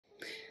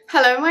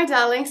Hello my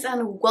darlings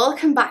and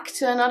welcome back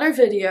to another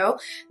video.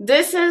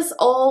 This is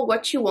all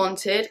what you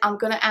wanted. I'm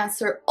gonna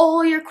answer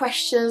all your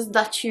questions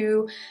that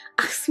you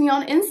asked me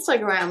on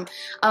Instagram.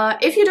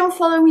 If you don't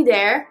follow me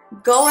there,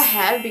 go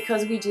ahead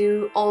because we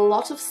do a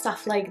lot of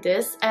stuff like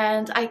this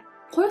and I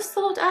post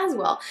a lot as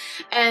well.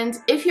 And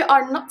if you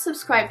are not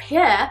subscribed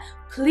here,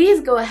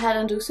 please go ahead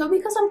and do so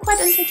because I'm quite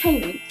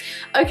entertaining.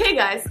 Okay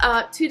guys,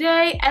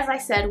 today as I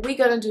said we're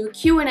gonna do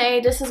Q&A.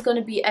 This is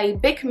gonna be a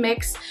big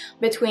mix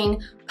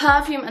between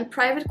perfume and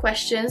private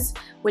questions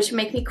which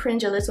make me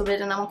cringe a little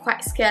bit and I'm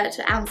quite scared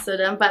to answer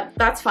them, but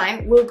that's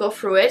fine, we'll go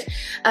through it.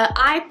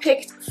 I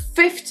picked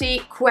 50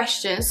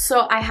 questions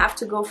so I have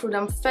to go through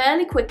them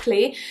fairly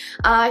quickly.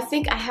 I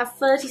think I have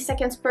 30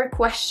 seconds per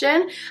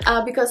question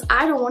because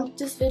I don't want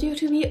this video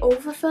to be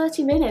over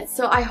 30 minutes,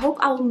 so I hope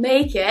I'll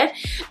make it.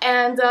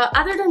 And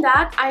other than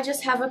that, I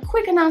just have a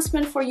quick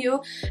announcement for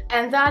you,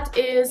 and that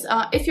is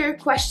if your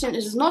question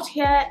is not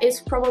here,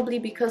 it's probably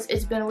because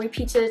it's been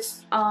repeated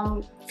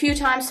few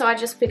times, so I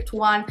just picked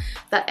one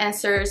that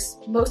answers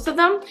most of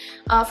them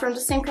from the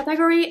same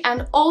category.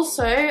 And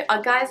also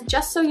guys,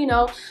 just so you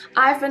know,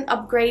 I've been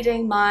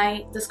upgrading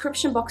my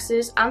description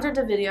boxes under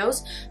the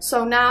videos,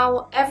 so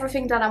now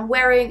everything that I'm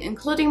wearing,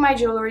 including my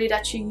jewelry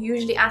that you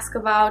usually ask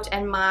about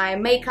and my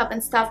makeup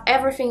and stuff,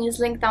 everything is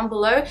linked down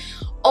below.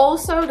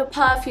 Also, the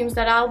perfumes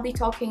that I'll be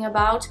talking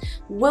about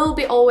will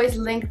be always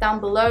linked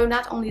down below,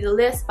 not only the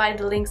list, but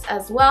the links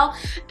as well.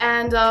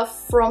 And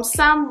from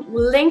some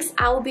links,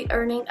 I will be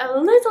earning a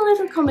little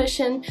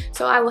commission,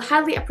 so I will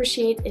highly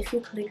appreciate if you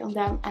click on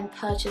them and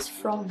purchase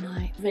from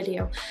my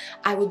video.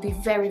 I would be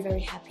very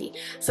happy.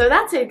 So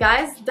that's it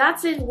guys,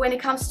 that's it when it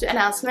comes to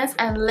announcements,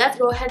 and let's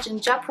go ahead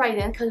and jump right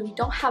in because we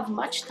don't have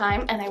much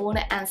time and I want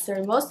to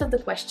answer most of the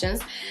questions.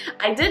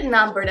 I did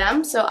number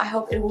them, so I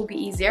hope it will be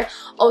easier.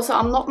 Also,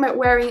 I'm not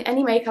wearing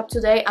any makeup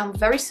today, I'm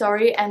very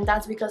sorry, and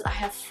that's because I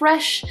have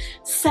fresh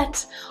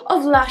set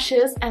of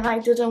lashes and I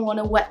didn't want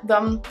to wet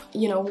them,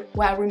 you know,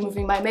 while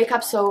removing my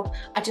makeup, so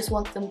I just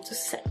want them to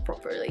set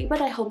properly, but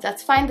I hope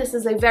that's fine. This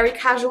is a very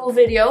casual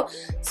video,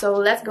 so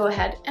let's go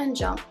ahead and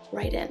jump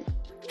right in.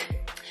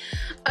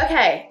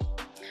 Okay,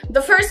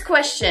 the first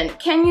question: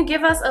 can you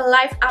give us a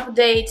life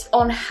update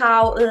on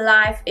how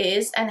life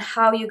is and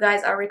how you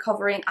guys are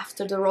recovering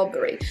after the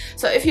robbery?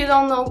 So if you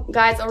don't know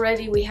guys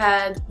already, we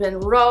had been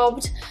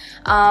robbed.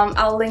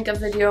 I'll link a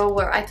video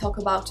where I talk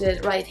about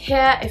it right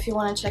here if you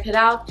want to check it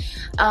out.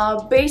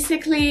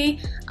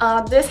 Basically,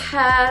 this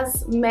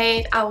has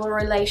made our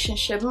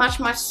relationship much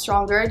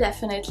stronger,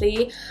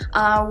 definitely.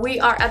 We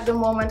are at the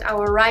moment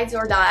our rides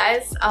or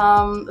dies,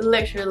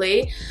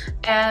 literally,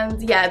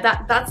 and yeah,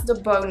 that's the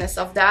bonus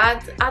of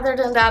that. Other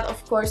than that,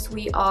 of course,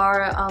 we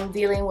are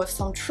dealing with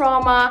some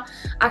trauma.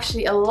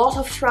 Actually, a lot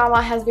of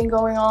trauma has been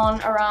going on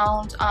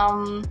around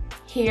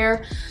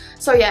here.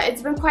 So yeah,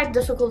 it's been quite a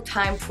difficult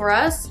time for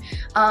us,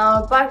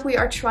 but we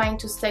are trying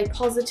to stay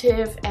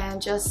positive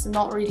and just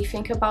not really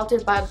think about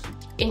it, but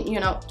you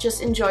know,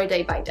 just enjoy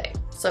day by day.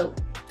 So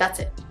that's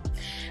it.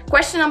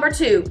 Question number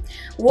 2: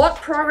 what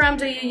program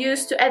do you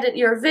use to edit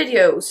your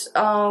videos?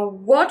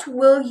 What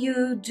will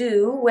you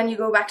do when you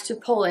go back to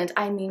Poland?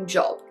 I mean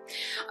job.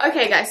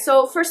 Okay guys,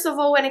 so first of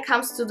all, when it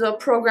comes to the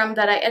program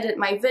that I edit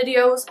my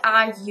videos,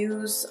 I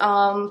use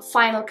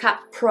Final Cut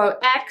Pro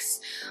X,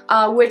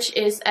 which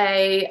is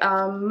a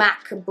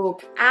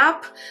MacBook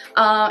app.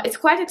 It's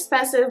quite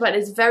expensive, but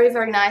it's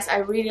very nice. I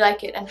really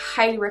like it and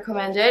highly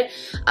recommend it.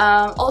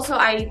 Also,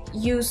 I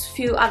use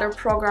few other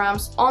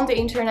programs on the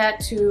internet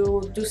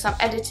to do some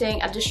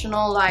editing,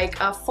 additional like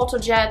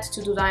PhotoJet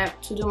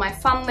to do my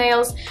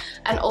thumbnails,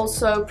 and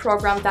also a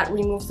program that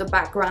removes the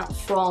background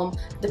from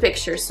the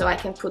pictures so I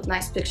can put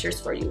nice pictures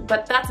for you.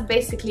 But that's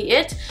basically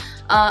it.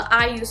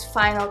 I use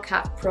Final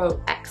Cut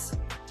Pro X.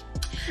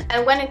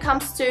 And when it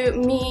comes to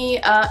me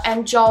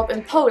and job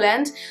in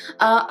Poland,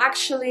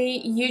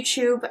 actually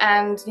YouTube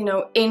and, you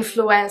know,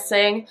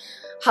 influencing,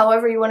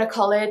 however you want to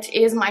call it,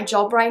 is my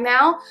job right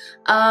now.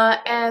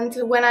 And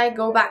when I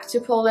go back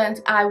to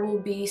Poland, I will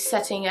be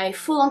setting a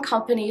full-on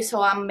company,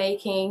 so I'm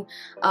making,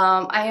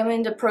 I am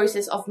in the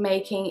process of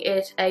making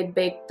it a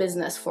big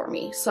business for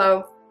me.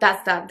 So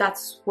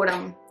that's what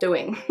I'm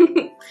doing.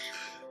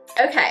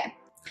 Okay,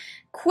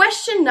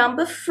 question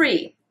number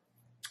 3: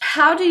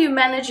 how do you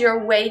manage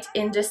your weight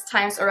in these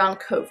times around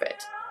COVID?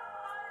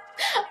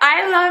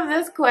 I love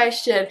this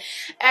question,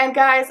 and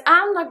guys,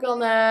 I'm not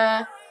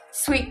gonna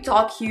sweet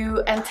talk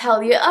you and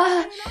tell you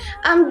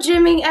I'm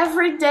gymming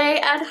every day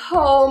at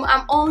home,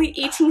 I'm only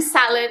eating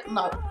salad.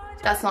 No,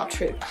 that's not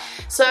true.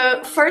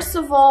 So first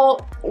of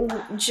all,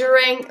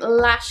 during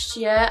last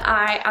year,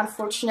 I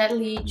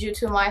unfortunately, due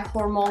to my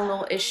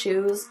hormonal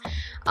issues,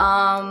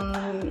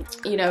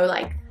 you know,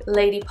 like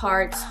lady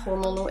parts,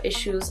 hormonal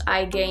issues.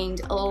 I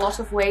gained a lot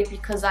of weight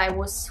because I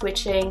was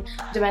switching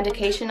the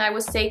medication I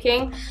was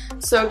taking,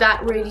 so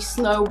that really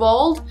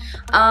snowballed.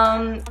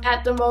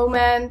 At the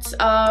moment,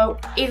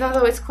 even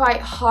though it's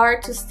quite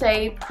hard to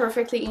stay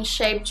perfectly in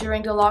shape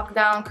during the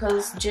lockdown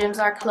because gyms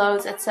are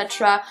closed,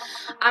 etc.,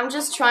 I'm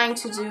just trying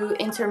to do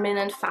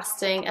intermittent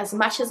fasting as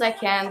much as I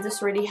can.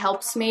 This really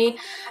helps me,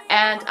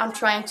 and I'm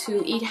trying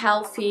to eat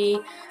healthy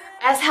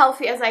as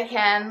I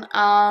can,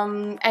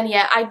 and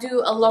yeah, I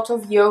do a lot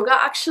of yoga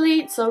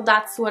actually, so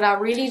that's what I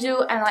really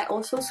do, and I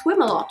also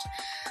swim a lot,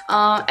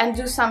 and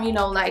do some, you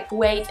know, like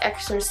weight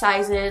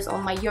exercises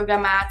on my yoga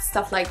mat,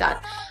 stuff like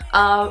that.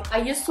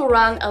 I used to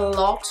run a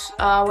lot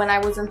when I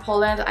was in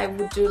Poland. I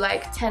would do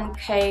like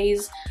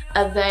 10Ks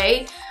a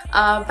day.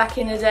 Back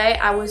in the day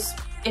I was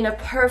in a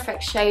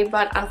perfect shape,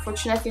 but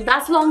unfortunately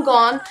that's long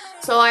gone,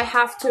 so I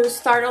have to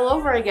start all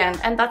over again,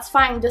 and that's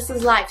fine. This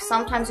is life.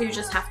 Sometimes you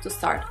just have to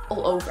start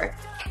all over.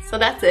 So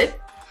that's it.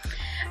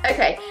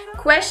 Okay,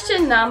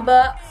 question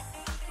number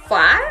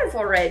 5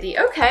 already.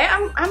 Okay,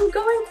 I'm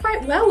going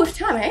quite well with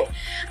time, eh?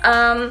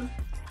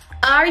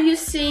 Are you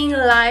seeing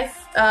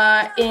life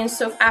in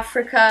South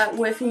Africa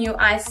with new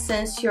eyes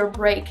since your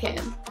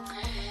break-in?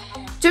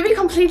 To be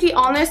completely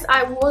honest,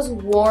 I was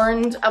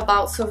warned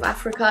about South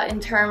Africa in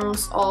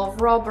terms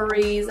of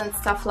robberies and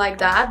stuff like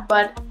that,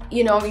 but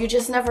you know, you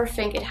just never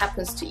think it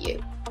happens to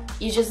you.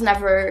 You just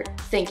never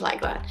think like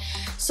that.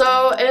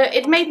 So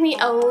it made me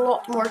a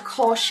lot more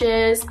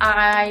cautious.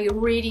 I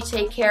really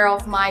take care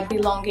of my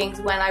belongings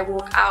when I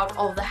walk out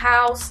of the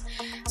house.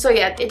 So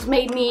yeah, it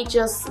made me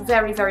just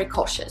very, very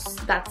cautious.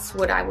 That's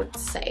what I would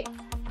say.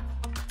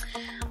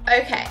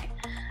 Okay,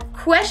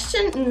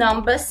 question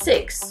number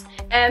 6.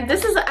 And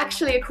this is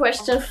actually a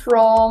question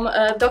from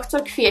Dr.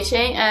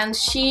 Kwiecień, and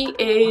she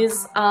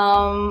is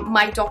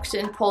my doctor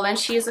in Poland.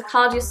 She is a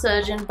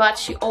cardiosurgeon, but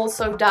she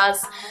also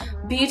does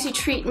beauty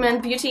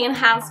treatment, beauty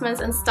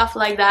enhancements and stuff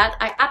like that.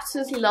 I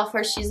absolutely love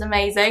her. She's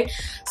amazing.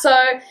 So,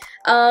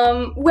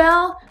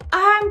 well,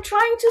 I'm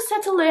trying to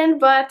settle in,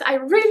 but I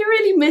really,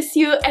 really miss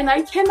you, and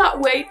I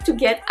cannot wait to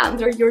get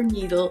under your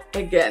needle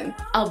again,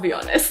 I'll be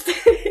honest.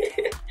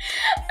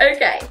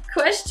 Okay,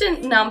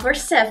 question number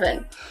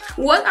 7.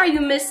 What are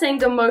you missing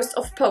the most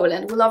of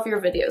Poland? We love your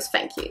videos,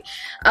 thank you.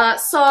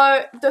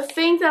 So the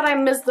thing that I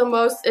miss the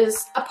most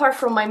is, apart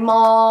from my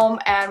mom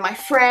and my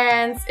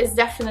friends, is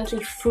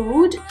definitely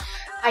food.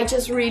 I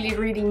just really,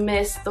 really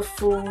miss the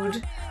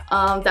food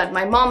that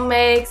my mom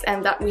makes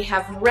and that we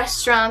have in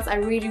restaurants. I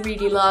really,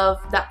 really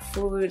love that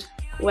food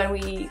when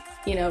we,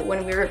 you know,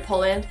 when we're in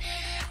Poland.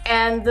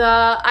 And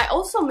I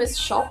also miss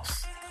shops.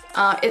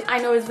 I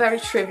know it's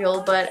very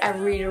trivial, but I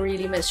really,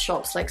 really miss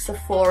shops like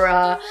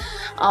Sephora,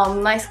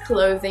 nice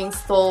clothing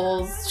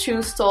stores,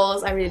 shoe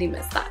stores. I really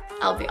miss that,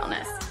 I'll be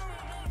honest.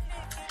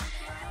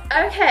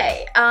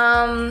 Okay,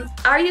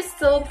 are you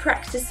still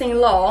practicing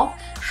law?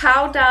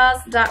 How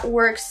does that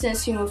work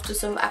since you moved to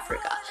South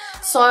Africa?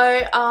 So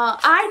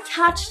I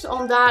touched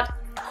on that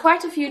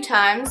quite a few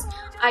times.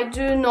 I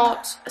do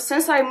not,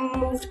 since I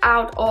moved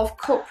out of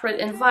corporate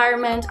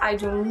environment, I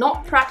do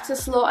not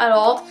practice law at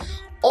all.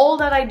 All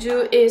that I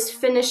do is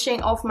finishing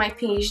off my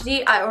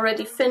PhD. I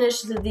already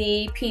finished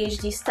the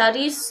PhD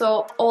studies,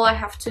 so all I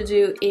have to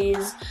do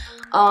is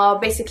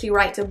basically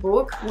write a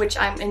book, which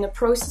I'm in the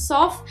process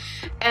of.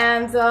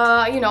 And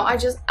you know, I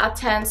just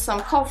attend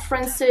some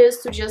conferences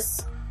to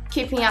just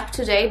keep me up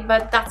to date,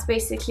 but that's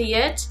basically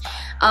it.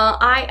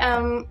 I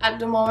am at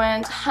the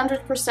moment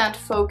 100%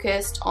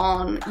 focused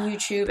on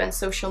YouTube and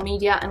social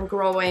media and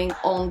growing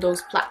on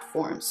those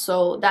platforms,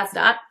 so that's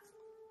that.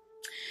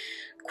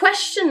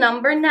 Question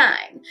number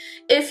 9.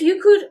 If you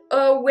could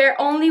wear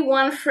only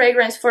one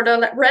fragrance for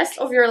the rest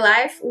of your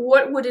life,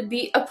 what would it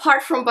be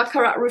apart from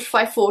Baccarat Rouge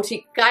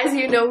 540? Guys,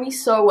 you know me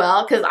so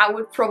well because I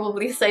would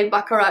probably say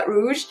Baccarat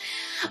Rouge.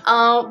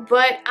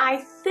 But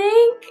I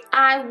think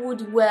I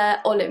would wear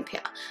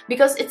Olympea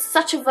because it's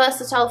such a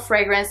versatile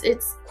fragrance.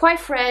 It's quite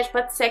fresh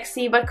but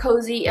sexy but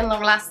cozy and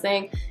long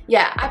lasting.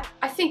 Yeah,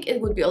 I think it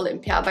would be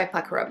Olympea by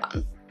Paco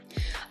Rabanne.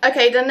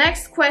 Okay, the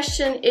next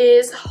question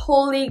is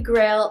Holy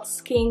Grail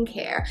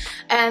skincare,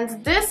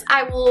 and this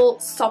I will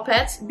stop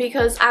it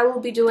because I will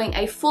be doing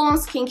a full-on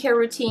skincare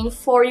routine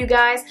for you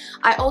guys.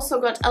 I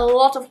also got a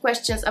lot of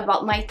questions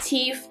about my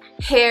teeth,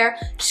 hair,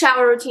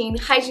 shower routine,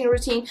 hygiene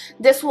routine.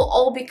 This will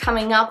all be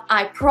coming up,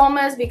 I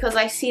promise, because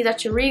I see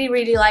that you really,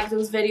 really like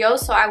those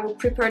videos, so I will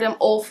prepare them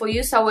all for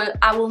you. So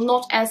I will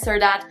not answer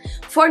that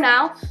for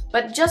now,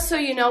 but just so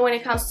you know, when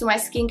it comes to my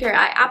skincare,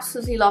 I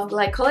absolutely love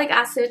glycolic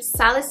acid,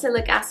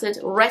 salicylic acid,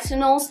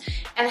 retinols,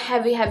 and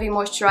heavy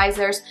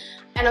moisturizers,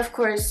 and of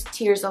course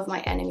tears of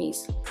my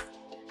enemies.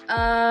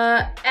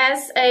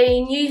 As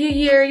a New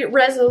Year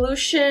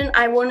resolution,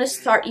 I want to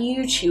start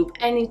YouTube.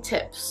 Any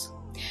tips?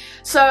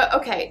 So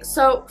okay,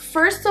 so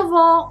first of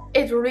all,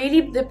 it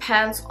really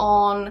depends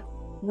on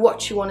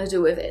what you want to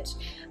do with it.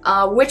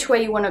 which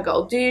way you want to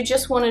go. Do you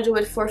just want to do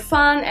it for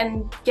fun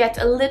and get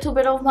a little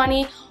bit of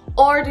money,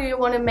 or do you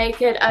want to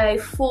make it a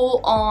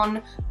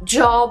full-on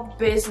job,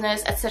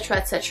 business, etc,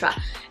 etc?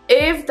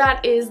 If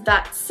that is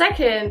that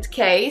second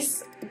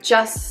case,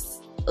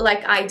 just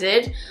like I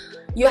did,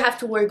 you have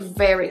to work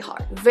very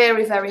hard,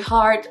 very, very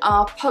hard.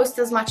 Post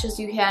as much as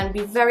you can, be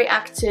very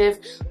active,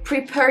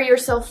 prepare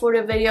yourself for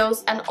the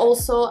videos, and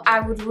also I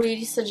would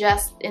really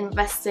suggest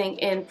investing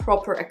in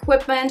proper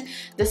equipment.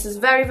 This is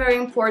very, very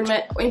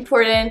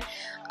important.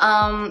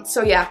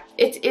 So yeah,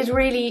 it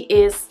really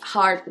is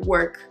hard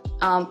work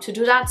to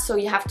do that, so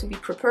you have to be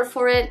prepared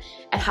for it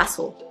and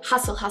hustle,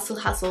 hustle, hustle,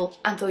 hustle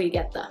until you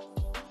get there.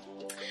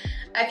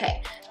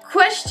 Okay,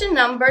 question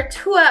number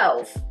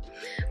 12.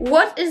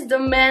 What is the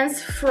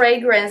men's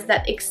fragrance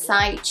that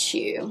excites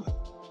you?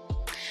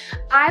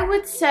 I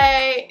would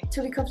say,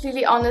 to be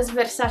completely honest,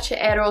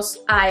 Versace Eros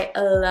I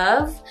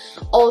love.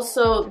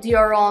 Also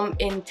Dior Homme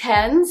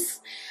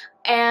Intense.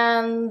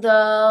 And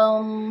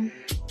I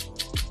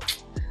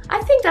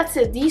think that's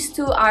it. These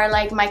two are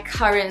like my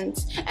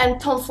current.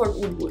 And Oud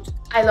Wood.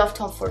 I love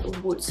Oud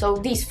Wood. So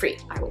these three,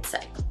 I would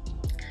say.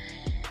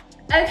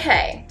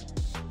 Okay.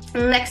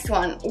 Next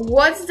one.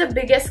 What's the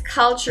biggest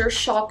culture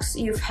shocks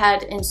you've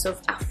had in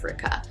South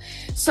Africa?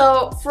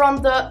 So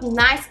from the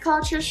nice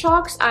culture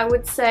shocks, I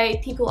would say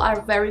people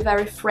are very,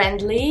 very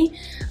friendly.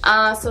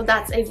 So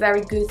that's a very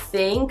good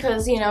thing,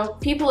 because you know,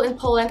 people in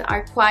Poland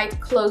are quite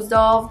closed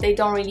off. They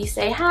don't really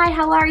say, hi,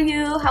 how are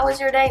you? How was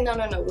your day? No,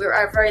 no, no. We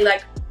are very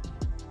like,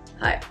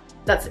 hi.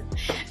 That's it.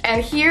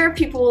 And here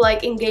people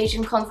like engage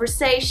in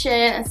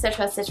conversation,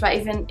 etc, etc,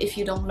 even if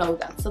you don't know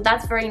them. So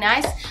that's very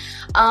nice.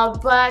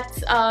 But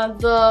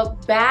the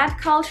bad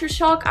culture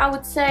shock, I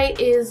would say,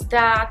 is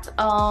that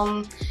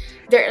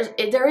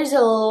there is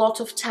a lot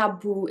of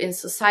taboo in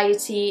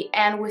society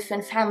and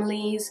within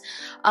families.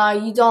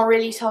 You don't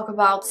really talk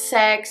about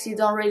sex, you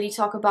don't really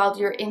talk about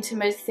your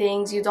intimate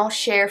things, you don't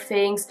share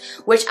things,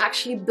 which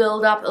actually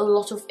build up a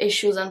lot of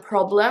issues and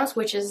problems,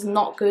 which is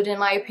not good in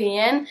my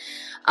opinion.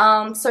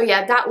 So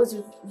yeah, that was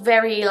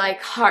very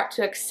like hard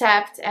to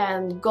accept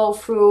and go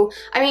through.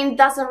 I mean, it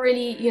doesn't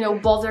really, you know,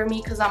 bother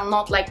me because I'm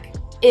not like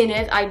in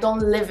it, I don't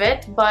live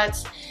it, but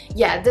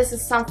yeah, this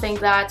is something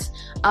that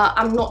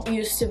I'm not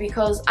used to,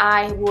 because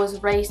I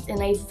was raised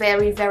in a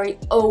very, very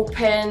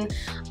open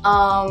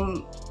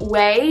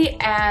way,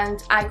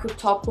 and I could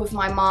talk with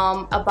my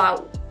mom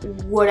about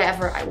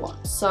whatever I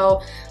want.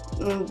 So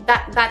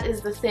that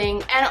is the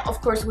thing. And of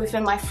course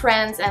within my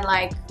friends and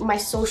like my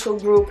social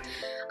group,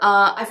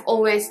 I've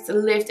always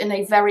lived in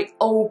a very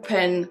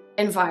open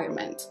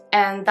environment,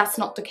 and that's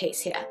not the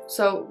case here.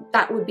 So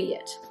that would be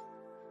it.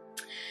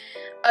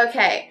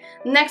 Okay,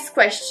 next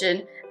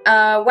question.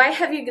 Why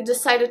have you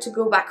decided to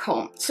go back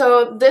home?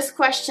 So this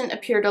question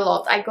appeared a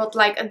lot. I got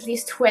like at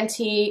least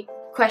 20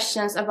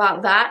 questions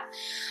about that.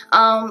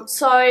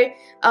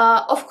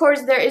 Of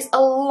course there is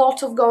a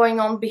lot of going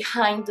on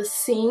behind the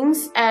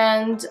scenes,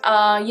 and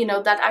you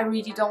know, that I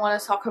really don't want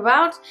to talk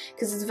about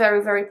because it's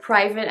very, very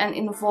private and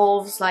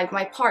involves like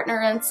my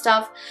partner and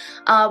stuff.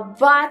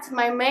 But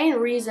my main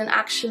reason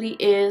actually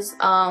is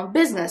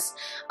business.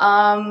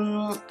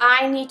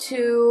 I need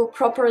to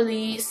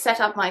properly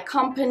set up my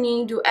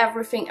company, do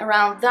everything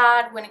around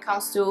that when it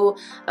comes to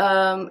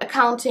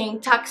accounting,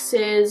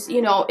 taxes,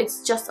 you know,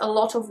 it's just a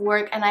lot of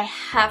work and I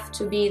have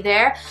to be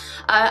there.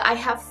 I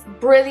have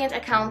brilliant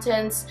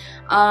accountants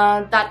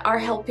that are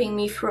helping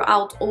me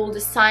throughout all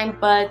this time,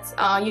 but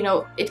you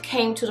know, it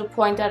came to the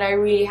point that I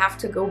really have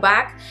to go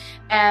back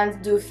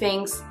and do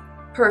things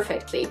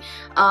perfectly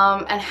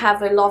and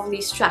have a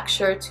lovely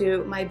structure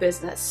to my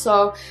business.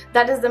 So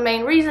that is the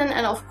main reason.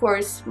 And of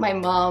course my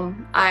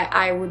mom,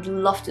 I would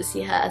love to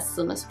see her as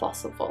soon as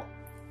possible.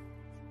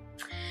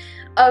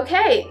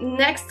 Okay,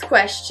 next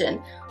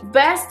question.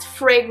 Best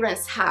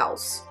fragrance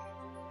house?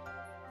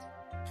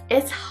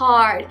 It's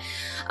hard.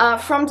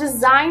 From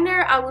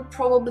designer, I would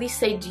probably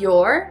say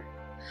Dior.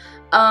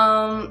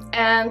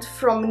 And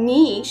from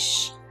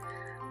niche,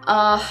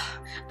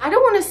 I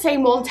don't want to say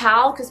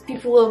Montal because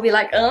people will be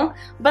like,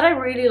 but I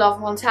really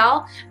love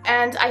Montal.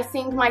 And I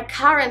think my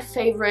current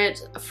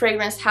favorite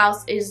fragrance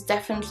house is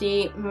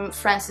definitely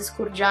Francis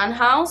Kurkdjian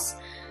house.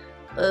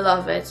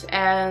 Love it,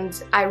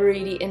 and I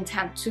really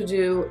intend to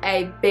do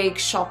a big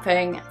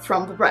shopping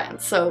from the brand,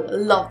 so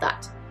love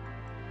that.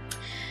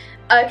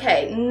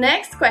 Okay,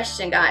 next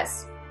question,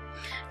 guys.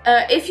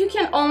 If you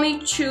can only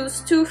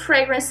choose 2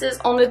 fragrances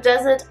on a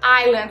desert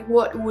island,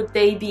 what would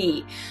they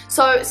be?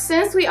 So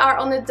since we are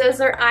on a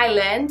desert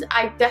island,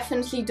 I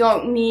definitely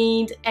don't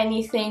need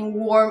anything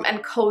warm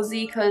and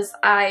cozy because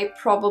I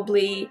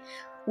probably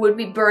would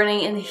be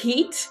burning in the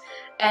heat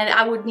and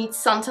I would need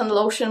suntan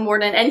lotion more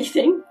than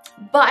anything.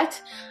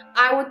 But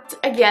I would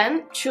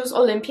again choose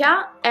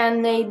Olympea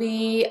and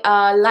maybe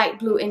Light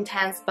Blue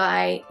Intense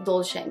by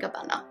Dolce &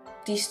 Gabbana.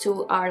 These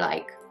two are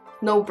like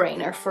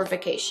no-brainer for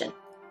vacation.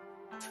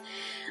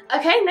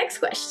 Okay, next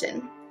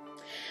question.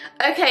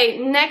 Okay,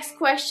 next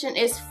question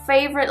is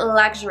favorite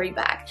luxury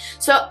bag.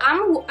 So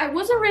I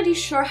wasn't really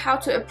sure how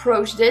to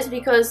approach this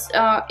because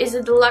is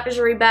it the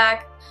luxury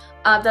bag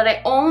that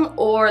I own,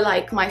 or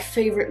like my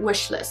favorite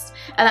wish list.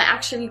 And I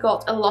actually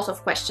got a lot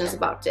of questions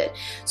about it.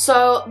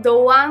 So the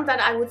one that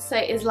I would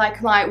say is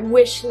like my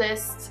wish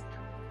list,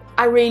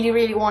 I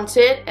really want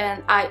it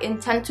and I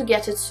intend to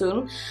get it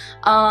soon,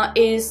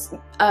 is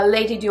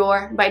Lady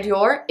Dior by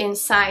Dior in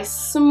size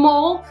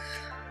small.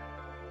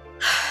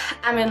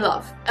 I'm in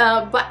love.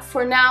 But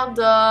for now,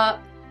 the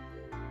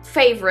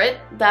favorite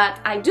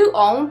that I do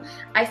own,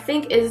 I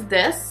think, is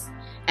this,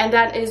 and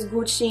that is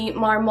Gucci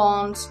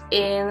Marmont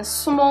in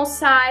small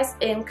size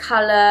in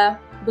color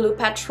Blue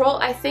Petrol,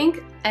 I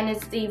think, and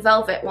it's the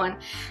velvet one.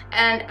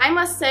 And I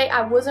must say,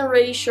 I wasn't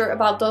really sure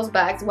about those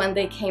bags when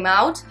they came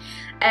out,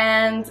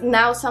 and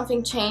now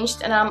something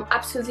changed and I'm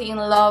absolutely in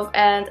love,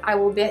 and I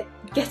will be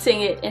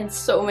getting it in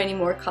so many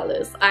more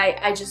colors.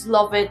 I just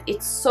love it.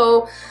 It's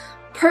so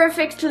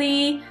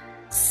perfectly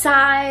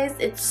sized,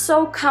 it's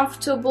so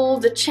comfortable,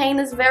 the chain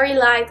is very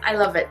light. I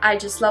love it. I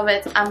just love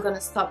it. I'm gonna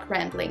stop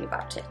rambling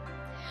about it.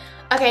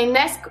 Okay,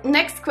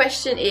 next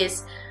question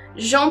is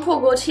Jean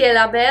Paul Gaultier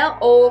La Belle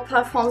or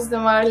Parfums de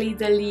Marly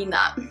de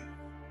Lina?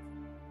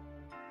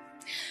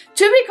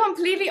 To be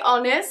completely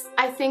honest,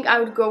 I think I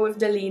would go with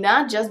the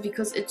Lina just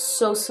because it's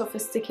so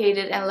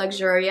sophisticated and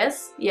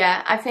luxurious.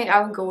 Yeah, I think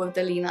I would go with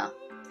the Lina,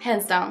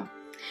 hands down.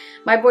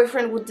 My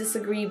boyfriend would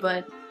disagree,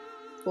 but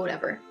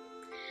whatever.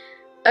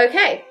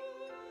 Okay,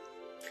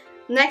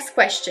 next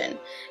question.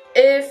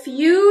 If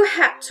you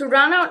had to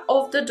run out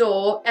of the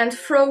door and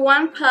throw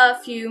one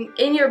perfume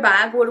in your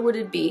bag, what would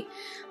it be?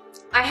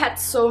 I had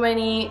so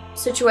many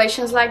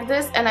situations like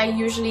this and I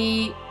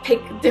usually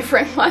pick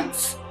different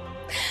ones.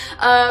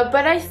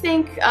 But I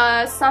think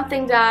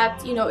something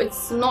that, you know,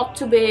 it's not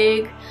too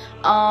big,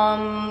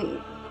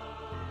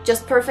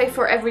 just perfect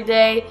for every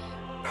day,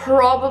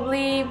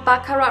 probably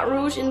Baccarat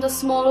Rouge in the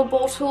smaller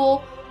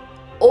bottle,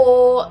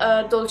 or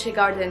Dolce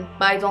Garden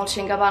by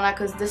Dolce & Gabbana,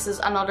 because this is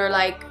another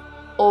like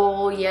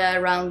all year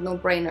round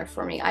no-brainer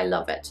for me. I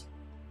love it.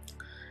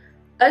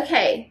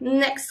 Okay,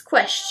 next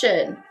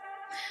question.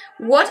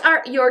 What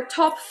are your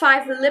top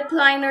 5 lip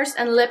liners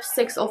and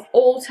lipsticks of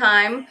all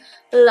time?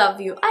 Love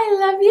you. I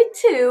love you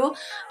too.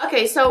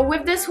 Okay, so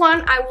with this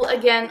one I will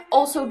again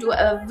also do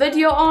a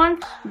video on,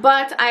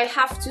 but I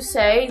have to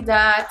say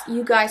that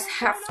you guys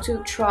have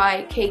to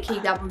try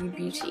KKW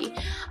Beauty.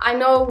 I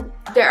know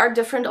there are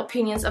different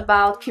opinions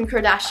about Kim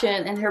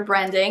Kardashian and her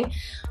branding,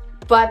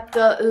 but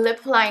the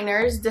lip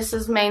liners, this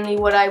is mainly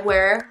what I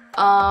wear,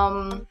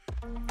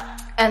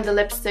 and the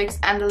lipsticks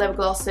and the lip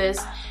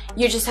glosses,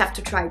 you just have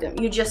to try them.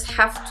 You just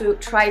have to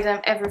try them.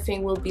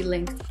 Everything will be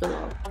linked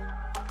below.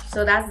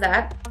 So that's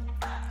that.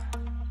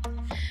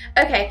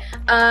 Okay,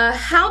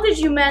 how did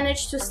you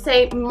manage to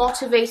stay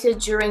motivated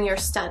during your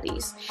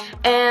studies?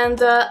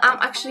 And I'm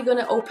actually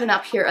gonna open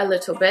up here a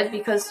little bit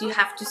because you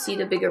have to see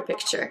the bigger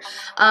picture.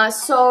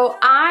 So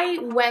I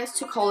went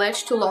to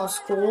college, to law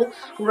school,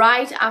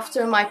 right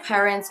after my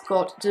parents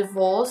got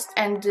divorced,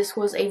 and this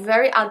was a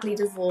very ugly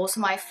divorce.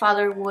 My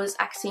father was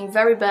acting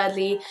very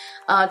badly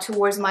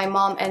towards my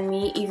mom and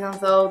me, even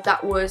though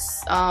that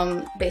was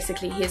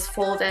basically his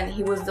fault and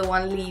he was the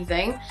one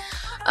leaving.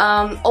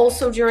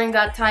 Also during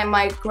that time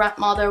my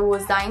grandmother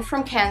was dying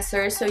from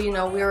cancer, so you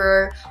know, we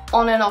were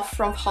on and off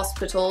from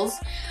hospitals.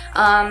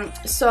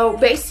 So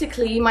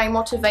basically my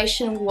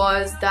motivation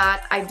was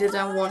that I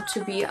didn't want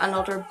to be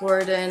another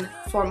burden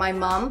for my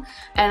mom,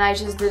 and I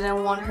just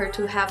didn't want her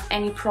to have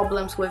any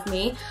problems with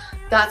me.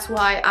 That's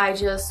why I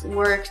just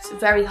worked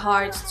very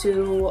hard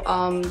to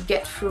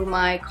get through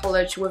my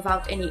college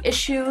without any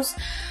issues,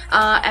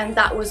 and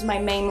that was my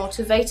main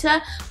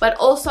motivator. But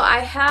also I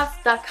have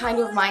that kind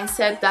of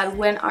mindset that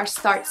when I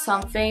start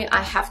something,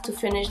 I have to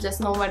finish this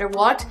no matter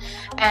what,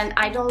 and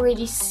I don't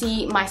really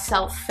see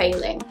myself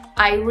failing.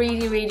 I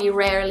really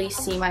rarely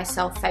see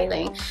myself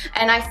failing,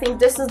 and I think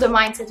this is the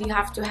mindset you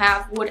have to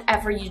have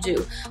whatever you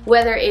do,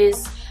 whether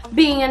it's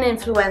being an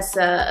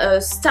influencer,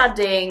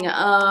 studying,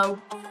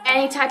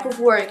 any type of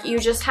work. You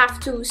just have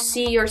to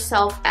see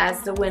yourself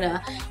as the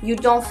winner. You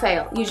don't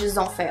fail. You just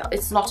don't fail.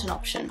 It's not an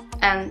option,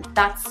 and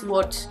that's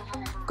what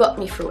got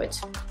me through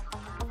it.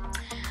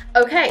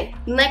 Okay,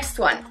 next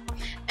one.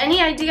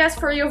 Any ideas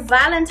for your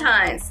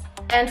Valentine's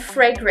and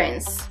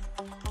fragrance?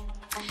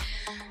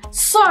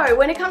 So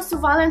when it comes to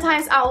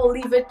Valentine's, I'll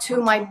leave it to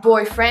my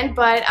boyfriend,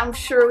 but I'm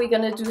sure we're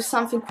gonna do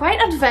something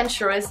quite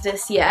adventurous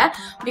this year,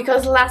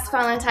 because last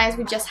Valentine's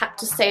we just had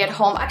to stay at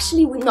home.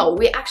 Actually,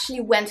 we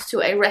actually went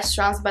to a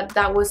restaurant, but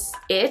that was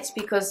it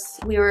because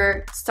we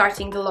were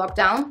starting the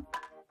lockdown,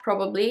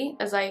 probably,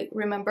 as I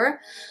remember.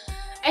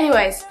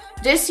 Anyways,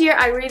 this year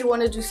I really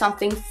want to do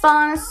something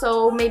fun,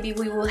 so maybe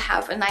we will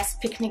have a nice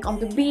picnic on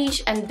the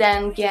beach and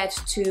then get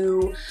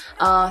to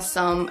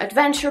some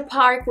adventure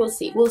park. We'll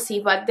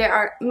see, but there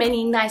are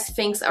many nice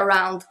things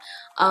around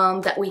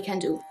that we can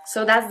do.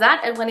 So that's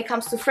that. And when it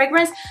comes to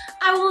fragrance,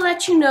 I will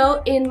let you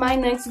know in my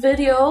next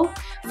video.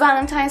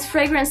 Valentine's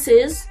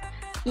fragrances.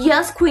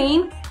 Yes,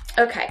 queen.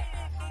 Okay,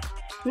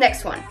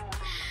 next one.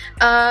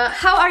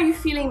 How are you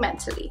feeling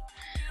mentally?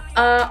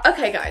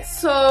 Okay guys,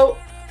 so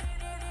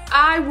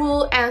I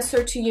will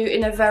answer to you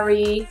in a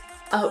very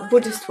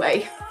Buddhist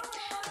way.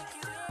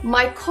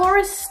 My core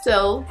is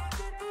still,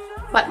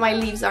 but my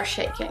leaves are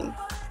shaking.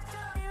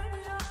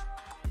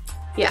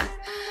 Yeah,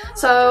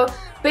 so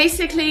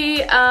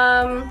basically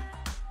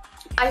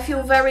I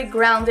feel very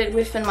grounded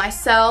within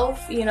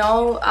myself, you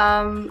know.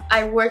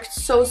 I worked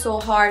so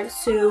hard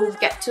to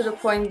get to the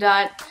point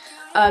that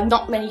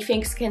not many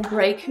things can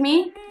break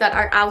me that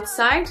are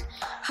outside.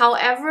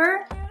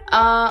 However,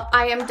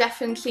 I am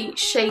definitely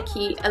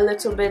shaky a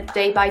little bit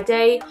day by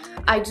day.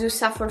 I do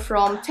suffer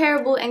from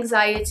terrible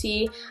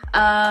anxiety.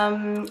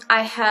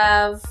 I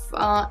have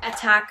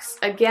attacks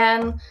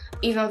again,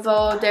 even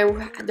though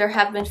there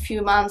have been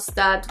few months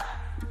that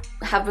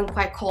have been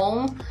quite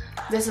calm.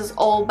 This is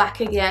all back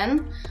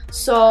again.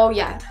 So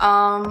yeah,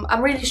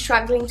 I'm really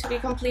struggling, to be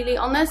completely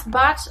honest,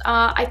 but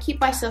I keep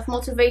myself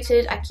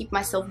motivated, I keep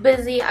myself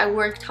busy, I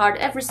worked hard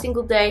every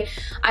single day,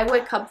 I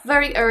wake up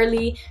very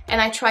early,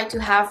 and I try to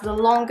have the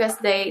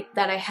longest day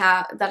that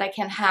I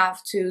can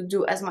have to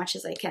do as much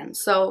as I can.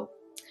 So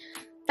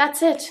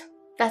that's it.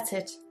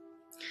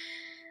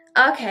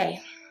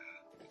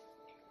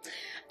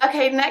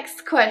 Okay,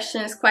 next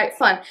question is quite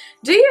fun.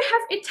 Do you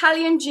have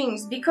Italian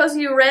jeans? Because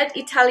you read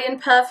Italian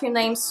perfume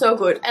names so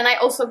good. And I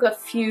also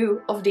got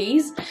few of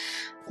these.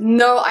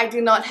 No, I do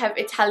not have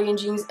Italian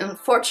jeans,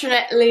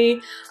 unfortunately.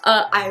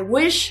 I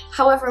wish.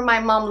 However, my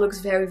mom looks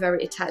very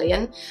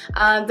Italian.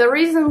 The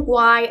reason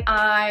why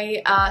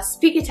I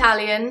speak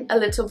Italian a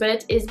little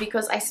bit is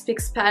because I speak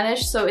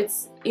Spanish, so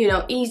it's, you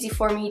know, easy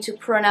for me to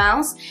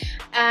pronounce.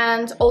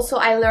 And also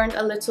I learned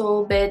a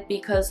little bit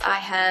because I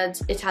had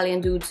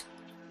Italian dudes.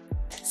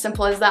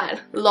 Simple as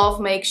that. Love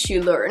makes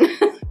you learn.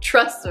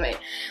 Trust me.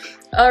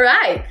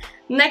 Alright,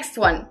 next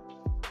one.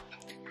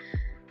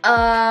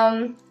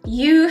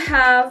 You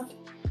have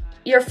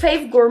your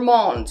fave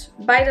gourmand.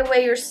 By the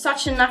way, you're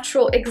such a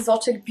natural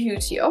exotic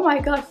beauty. Oh my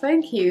god,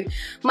 thank you.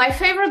 My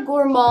favorite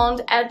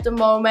gourmand at the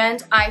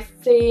moment, I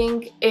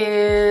think,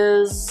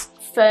 is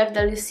Fève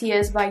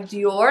Délicieuse by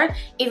Dior.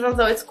 Even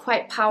though it's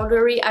quite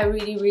powdery, I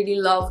really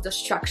love the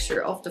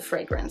structure of the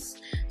fragrance.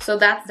 So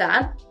that's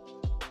that.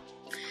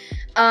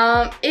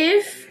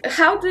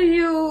 How do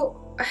you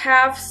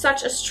have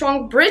such a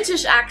strong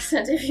British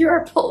accent if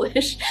you're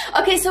Polish?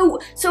 Okay, so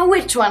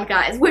which one,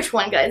 guys?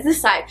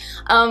 This side.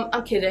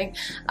 I'm kidding.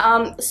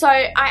 So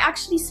I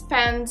actually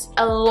spent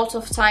a lot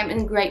of time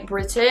in Great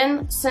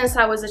Britain since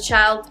I was a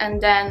child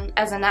and then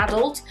as an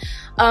adult.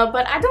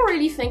 But I don't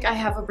really think I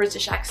have a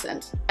British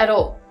accent at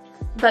all.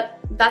 But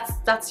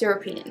that's your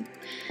opinion.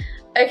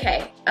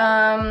 Okay.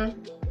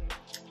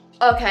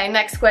 Okay,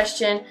 next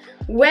question.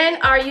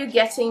 When are you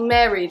getting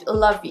married?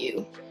 Love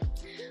you.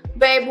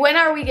 Babe, when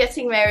are we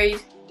getting married?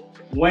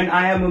 When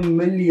I am a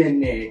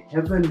millionaire.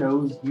 Heaven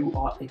knows you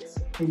are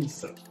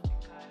expensive.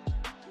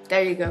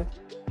 There you go.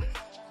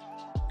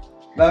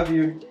 Love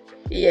you.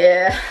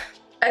 Yeah.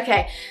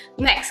 Okay,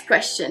 next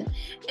question.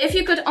 If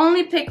you could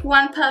only pick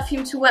one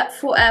perfume to wear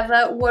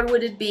forever, what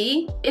would it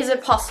be? Is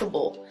it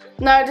possible?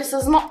 No, this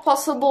is not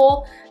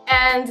possible.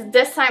 And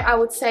this time I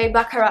would say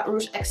Baccarat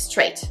Rouge X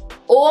Straight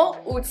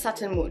or Oud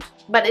Satin Mood.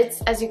 But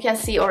it's, as you can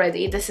see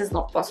already, this is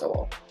not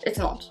possible. It's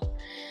not.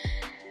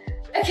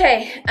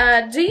 Okay,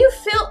 do you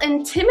feel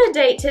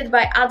intimidated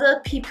by other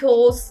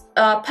people's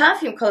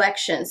perfume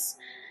collections?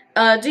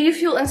 Do you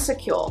feel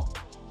insecure?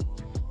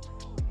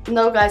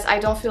 No, guys, I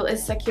don't feel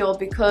insecure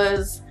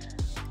because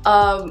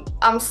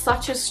I'm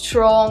such a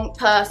strong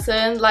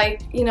person.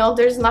 Like, you know,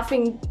 there's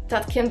nothing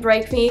that can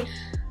break me.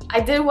 I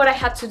did what I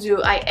had to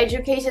do. I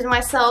educated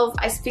myself,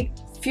 I speak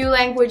few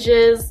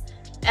languages,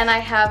 and I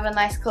have a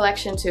nice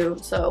collection too.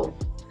 So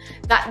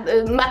that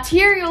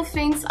material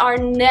things are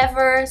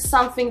never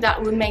something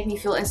that would make me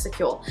feel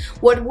insecure.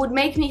 What would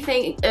make me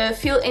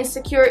feel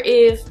insecure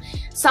if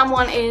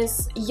someone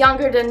is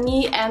younger than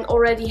me and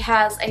already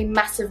has a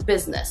massive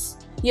business.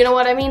 You know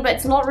what I mean? But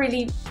it's not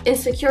really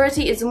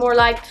insecurity, it's more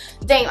like,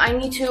 dang, I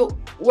need to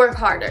work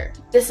harder.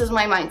 This is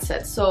my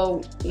mindset.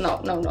 So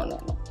no.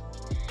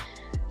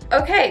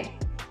 Okay.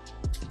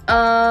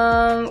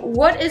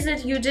 What is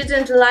it you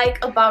didn't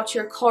like about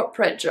your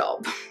corporate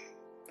job?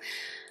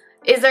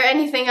 Is there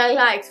anything I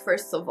liked,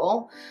 first of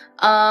all?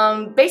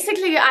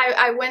 Basically,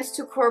 I went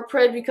to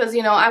corporate because,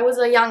 you know, I was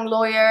a young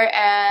lawyer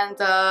and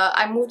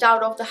I moved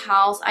out of the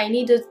house. I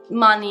needed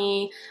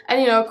money, and,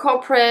 you know,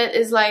 corporate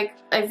is like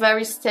a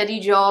very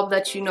steady job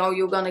that you know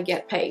you're gonna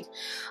get paid.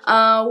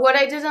 What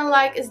I didn't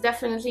like is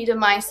definitely the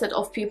mindset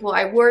of people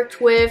I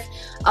worked with.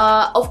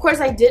 Of course,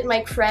 I did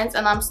make friends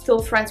and I'm still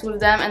friends with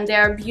them, and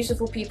they're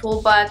beautiful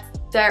people, but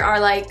there are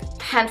like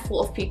a handful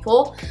of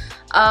people.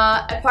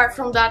 Apart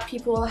from that,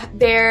 people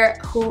there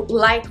who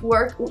like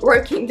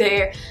working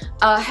there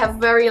have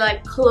very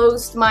like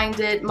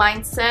closed-minded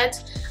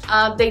mindset.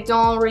 They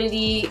don't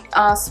really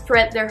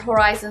spread their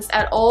horizons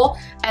at all,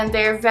 and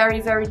they're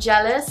very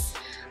jealous.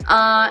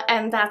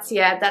 And that's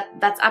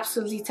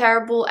absolutely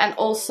terrible. And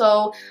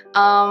also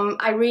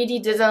I really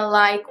didn't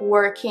like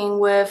working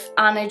with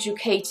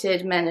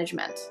uneducated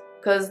management,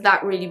 because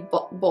that really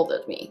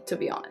bothered me, to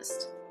be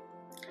honest.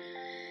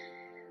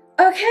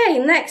 Okay,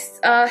 next.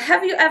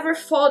 Have you ever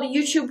thought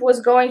YouTube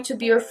was going to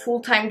be your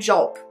full-time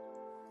job?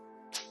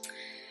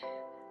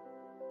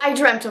 I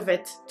dreamt of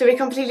it, to be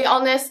completely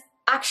honest.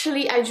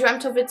 Actually, I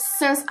dreamt of it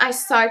since I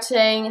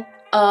started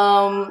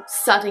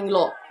studying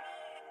law,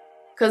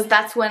 because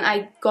that's when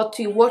I got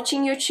to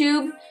watching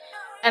YouTube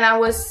and I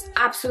was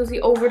absolutely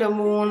over the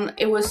moon.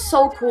 It was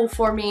so cool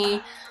for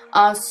me,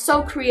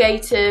 so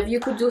creative,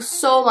 you could do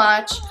so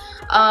much.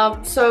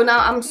 So now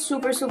I'm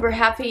super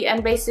happy,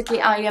 and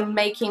basically I am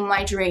making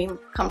my dream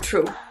come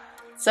true.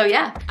 So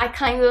yeah, I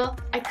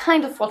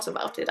kind of thought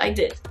about it. I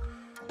did.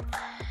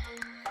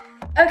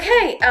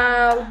 Okay,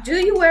 do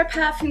you wear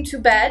perfume to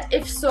bed?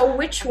 If so,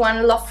 which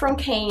one? Love from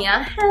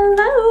Kenya.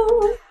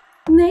 Hello,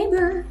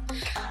 neighbor.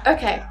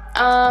 Okay,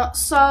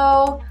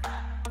 so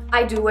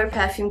I do wear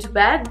perfume to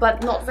bed,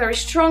 but not very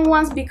strong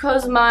ones,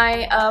 because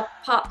my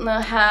partner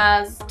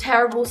has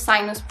terrible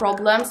sinus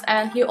problems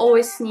and he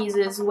always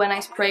sneezes when I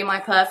spray my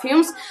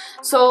perfumes.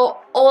 So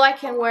all I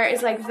can wear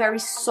is like very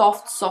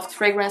soft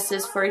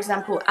fragrances, for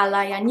example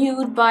Alaia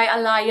Nude by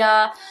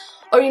Alaia,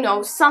 or you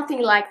know,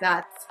 something like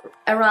that,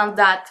 around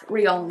that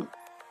realm.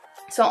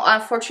 So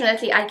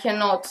unfortunately I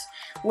cannot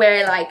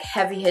wear like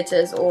heavy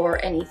hitters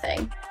or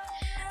anything.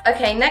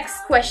 Okay,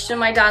 next question,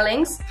 my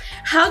darlings.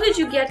 How did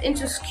you get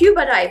into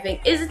scuba diving?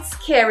 Is it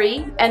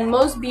scary? And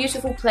most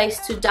beautiful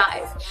place to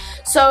dive?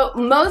 So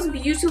most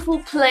beautiful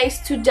place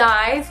to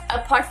dive,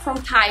 apart from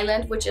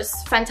Thailand, which is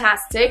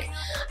fantastic,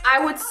 I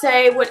would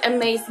say what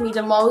amazed me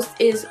the most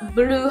is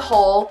Blue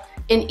Hole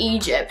in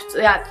Egypt.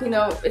 Yeah, you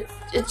know,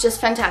 it's just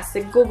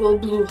fantastic. Google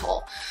Blue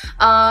Hole.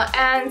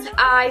 And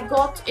I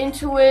got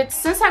into it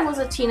since I was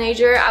a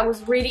teenager. I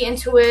was really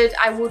into it.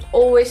 I would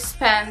always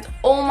spend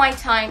all my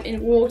time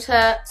in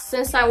water.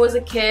 Since I was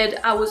a kid,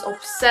 I was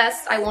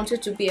obsessed. I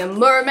wanted to be a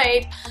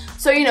mermaid.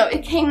 So, you know,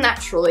 it came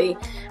naturally.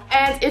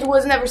 And it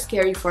was never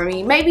scary for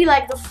me. Maybe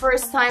like the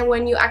first time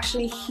when you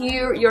actually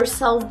hear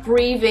yourself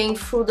breathing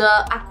through the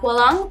aqua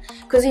lung,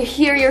 because you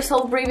hear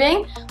yourself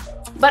breathing.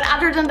 But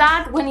other than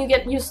that, when you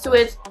get used to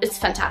it, it's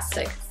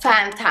fantastic.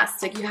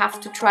 Fantastic. You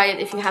have to try it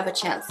if you have a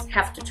chance.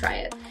 Have to try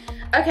it.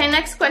 Okay,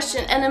 next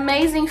question. An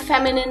amazing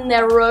feminine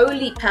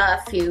neroli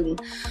perfume.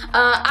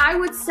 I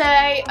would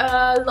say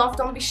Love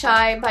Don't Be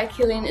Shy by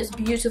Kilian is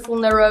beautiful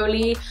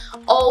neroli.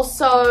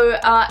 Also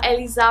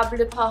Elisab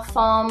Le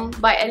Parfum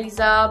by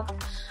Elisab.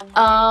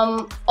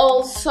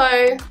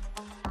 Also,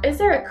 is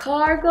there a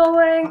car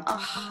going?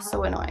 Oh,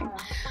 so annoying.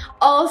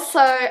 Also,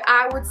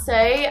 I would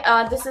say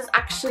this is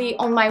actually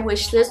on my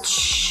wish list.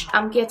 Shh,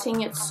 I'm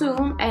getting it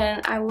soon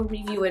and I will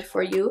review it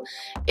for you.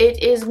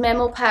 It is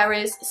Memo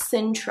Paris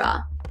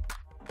Sintra.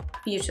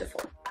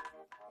 Beautiful.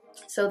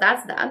 So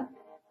that's that.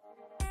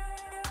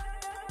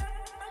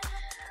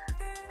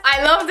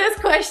 I love this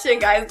question,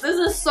 guys. This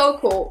is so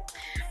cool.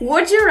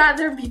 Would you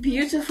rather be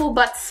beautiful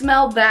but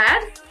smell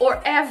bad,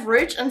 or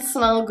average and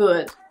smell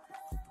good?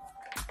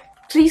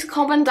 Please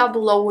comment down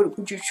below what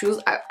would you choose.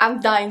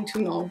 I'm dying to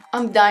know.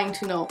 I'm dying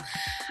to know.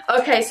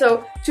 Okay,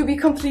 so to be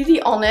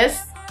completely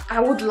honest, I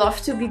would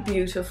love to be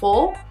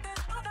beautiful,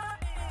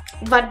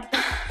 but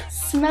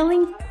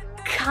smelling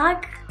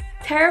cuck,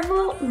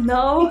 terrible?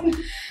 No.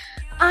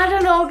 I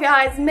don't know,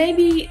 guys.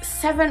 Maybe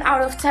 7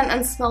 out of 10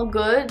 and smell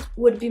good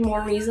would be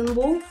more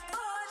reasonable.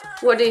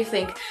 What do you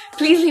think?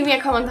 Please leave me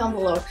a comment down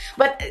below.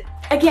 But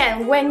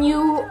again, when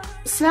you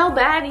smell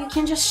bad, you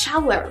can just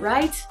shower,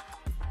 right?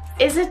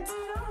 Is it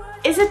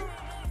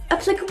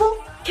applicable?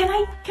 Can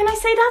I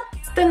say that?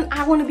 Then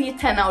I want to be a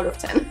 10 out of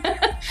 10.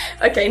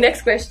 Okay,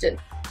 next question.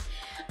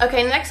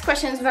 Okay, next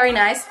question is very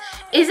nice.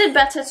 Is it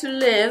better to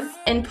live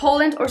in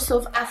Poland or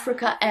South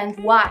Africa, and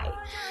why?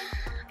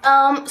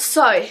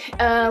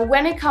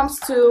 When it comes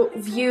to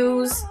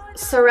views,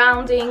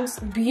 surroundings,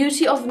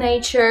 beauty of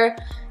nature,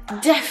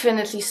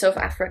 definitely South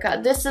Africa.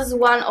 This is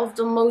one of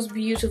the most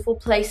beautiful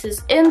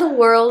places in the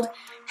world,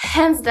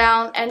 hands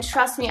down, and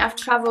trust me, I've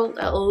traveled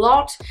a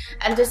lot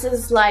and this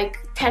is like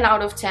 10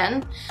 out of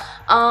 10.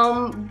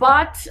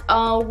 But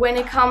when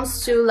it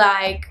comes to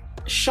like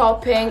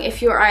shopping,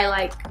 if you are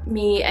like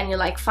me and you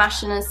like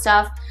fashion and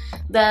stuff,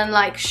 then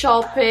like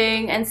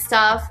shopping and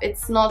stuff,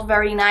 it's not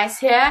very nice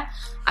here.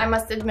 I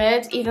must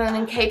admit, even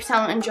in Cape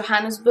Town and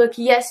Johannesburg,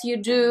 yes, you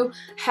do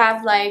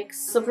have like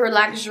super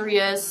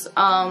luxurious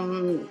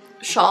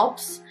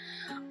shops,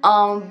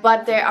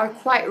 but they are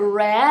quite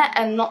rare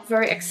and not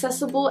very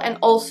accessible, and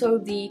also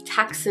the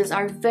taxes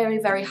are very,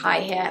 very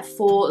high here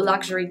for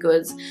luxury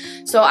goods.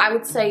 So I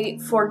would say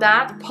for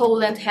that,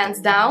 Poland hands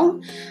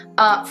down.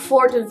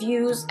 For the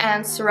views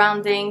and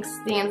surroundings,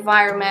 the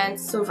environment,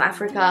 South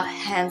Africa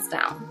hands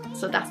down.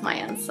 So that's my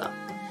answer.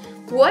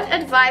 What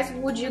advice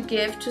would you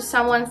give to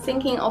someone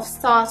thinking of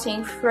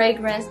starting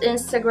fragrance,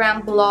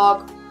 Instagram,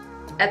 blog,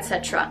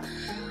 etc.?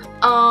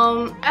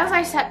 As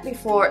I said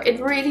before, it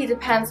really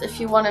depends if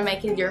you want to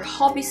make it your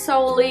hobby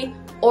solely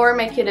or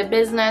make it a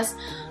business.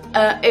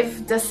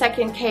 If the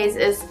second case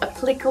is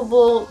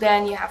applicable,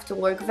 then you have to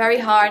work very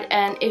hard,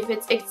 and if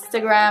it's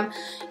Instagram,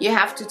 you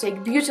have to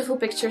take beautiful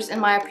pictures. In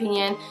my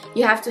opinion,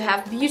 you have to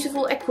have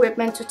beautiful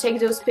equipment to take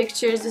those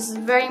pictures. This is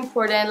very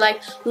important.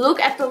 Like, look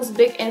at those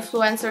big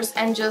influencers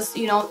and just,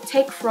 you know,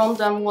 take from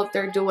them what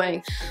they're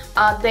doing.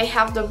 They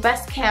have the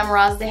best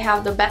cameras, they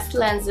have the best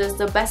lenses,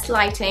 the best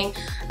lighting.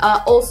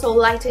 Also,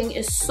 lighting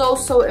is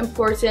so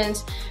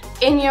important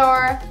in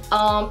your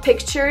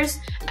pictures,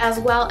 as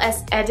well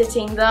as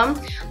editing them.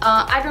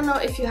 I don't know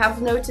if you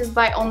have noticed,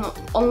 but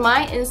on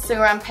my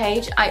Instagram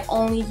page I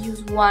only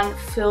use one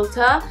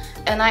filter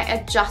and I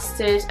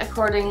adjust it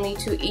accordingly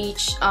to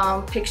each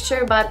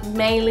picture, but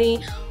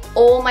mainly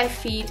all my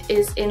feed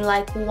is in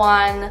like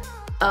one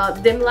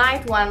dim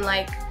light, one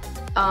like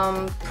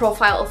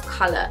profile of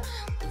color.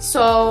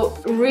 So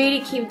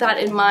really keep that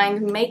in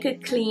mind. Make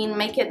it clean,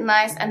 make it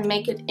nice, and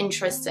make it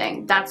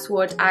interesting. That's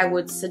what I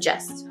would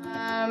suggest.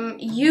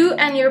 You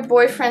and your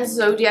boyfriend's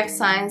zodiac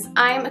signs.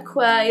 I'm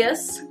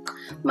Aquarius.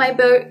 My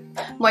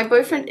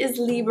boyfriend is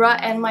Libra,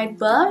 and my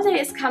birthday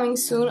is coming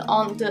soon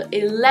on the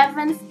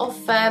 11th of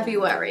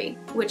February,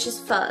 which is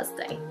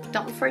Thursday.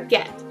 Don't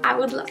forget, I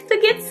would love to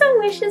get some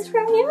wishes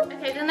from you.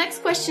 Okay, the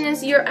next question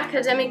is your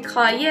academic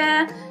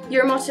career,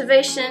 your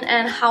motivation,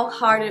 and how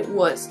hard it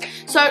was.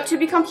 So to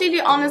be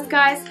completely honest,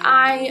 guys,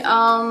 I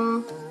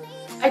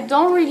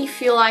don't really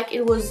feel like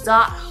it was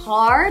that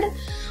hard,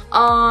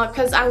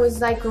 because I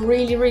was like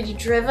really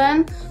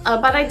driven,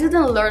 but I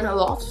didn't learn a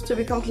lot, to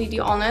be completely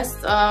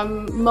honest.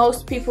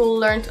 Most people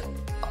learned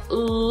a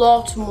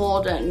lot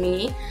more than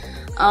me.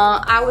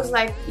 I was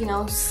like, you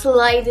know,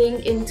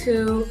 sliding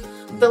into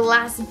the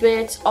last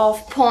bit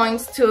of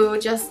points to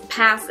just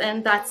pass,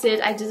 and that's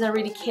it. I didn't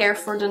really care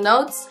for the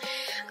notes.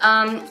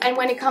 And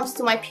when it comes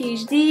to my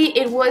PhD,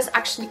 it was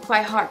actually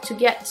quite hard to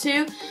get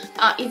to,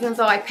 even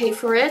though I paid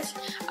for it.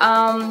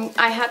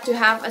 I had to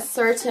have a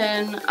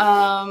certain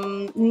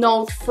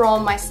note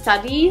from my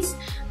studies,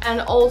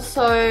 and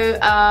also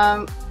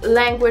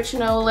language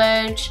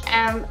knowledge,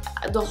 and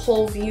the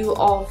whole view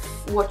of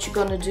what you're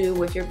gonna do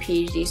with your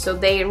PhD. So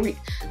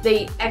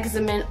they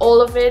examine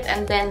all of it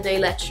and then they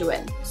let you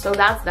in. So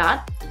that's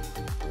that.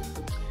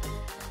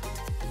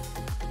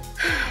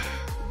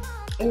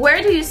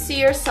 Where do you see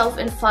yourself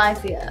in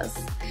 5 years?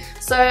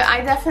 So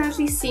I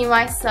definitely see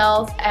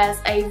myself as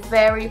a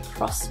very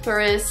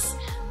prosperous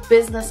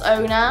business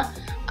owner.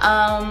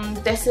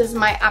 This is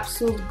my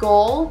absolute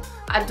goal.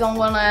 I don't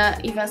want to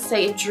even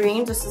say a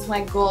dream, this is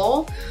my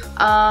goal.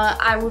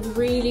 I would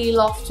really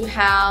love to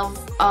have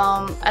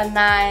a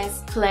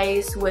nice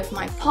place with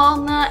my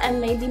partner, and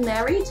maybe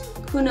married,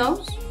 who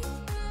knows?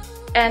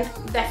 And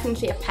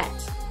definitely a pet.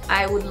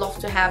 I would love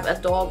to have a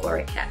dog or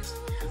a cat.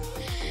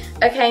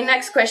 Okay,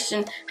 next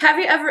question. Have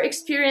you ever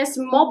experienced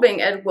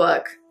mobbing at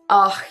work?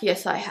 Oh,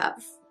 yes I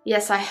have.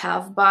 Yes I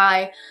have,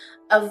 by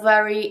a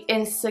very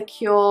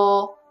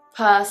insecure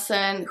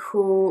person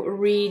who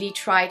really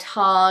tried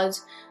hard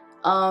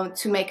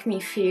to make me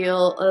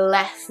feel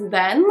less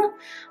than,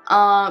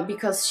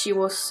 because she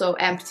was so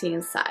empty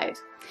inside.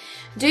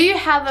 Do you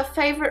have a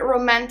favorite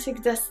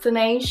romantic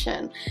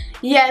destination?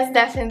 Yes,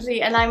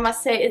 definitely, and I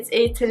must say it's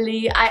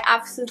Italy. I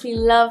absolutely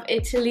love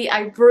Italy.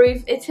 I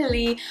breathe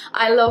Italy.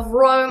 I love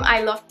Rome.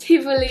 I love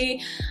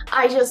Tivoli.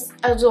 I just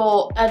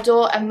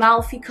adore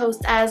Amalfi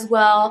Coast as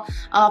well.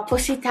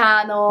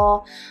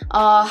 Positano.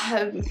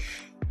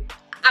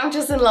 I'm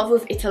just in love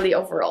with Italy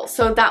overall,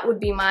 so that would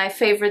be my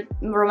favorite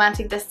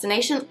romantic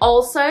destination.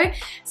 Also,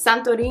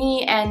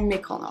 Santorini and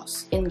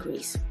Mykonos in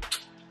Greece.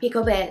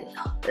 Picobello,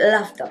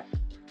 love them.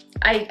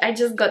 I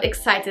just got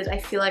excited. I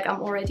feel like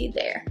I'm already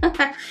there.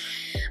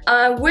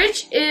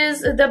 Which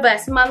is the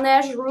best,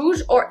 Manège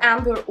Rouge or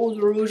Amber Oud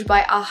Rouge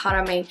by Al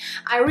Haramain?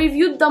 I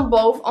reviewed them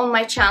both on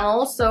my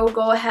channel, so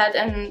go ahead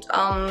and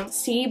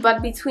see.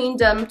 But between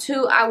them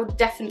two, I would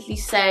definitely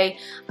say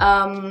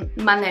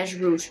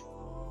Manège Rouge.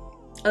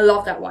 I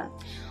love that one.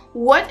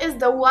 What is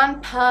the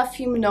one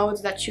perfume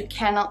note that you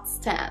cannot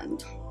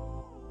stand?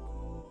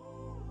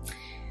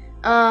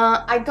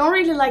 I don't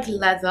really like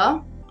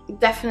leather.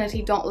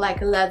 Definitely don't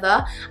like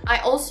leather. I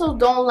also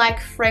don't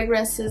like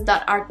fragrances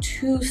that are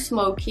too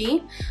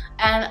smoky,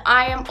 and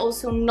I am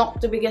also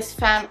not the biggest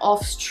fan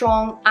of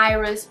strong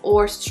iris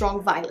or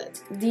strong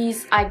violet.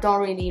 These I don't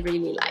really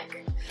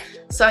like.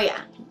 So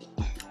yeah,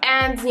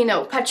 and you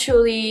know,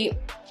 patchouli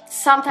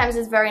sometimes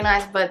it's very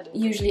nice, but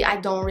usually I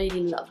don't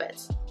really love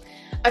it.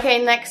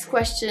 Okay, next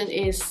question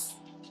is,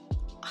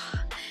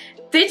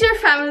 did your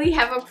family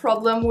have a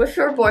problem with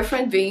your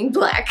boyfriend being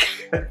black?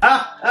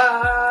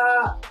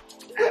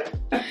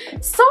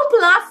 Stop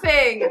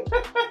laughing!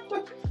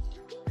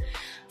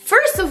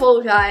 First of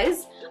all,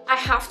 guys, I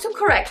have to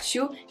correct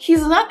you.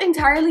 He's not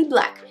entirely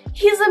black.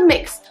 He's a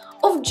mix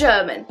of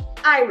German,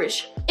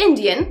 Irish,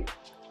 Indian,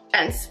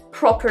 and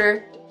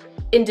proper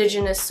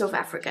indigenous South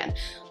African.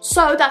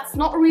 So that's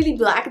not really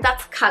black,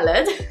 that's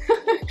colored.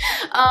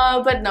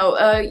 But no,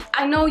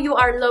 I know you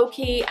are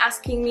low-key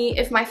asking me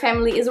if my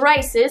family is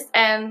racist,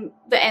 and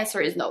the answer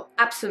is no,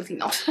 absolutely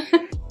not.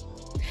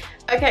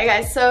 Okay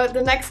guys, so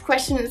the next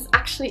question is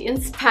actually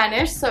in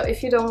Spanish, so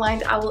if you don't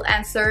mind I will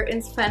answer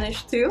in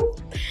Spanish too.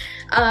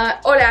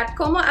 Hola,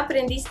 ¿cómo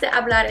aprendiste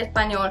a hablar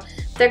español?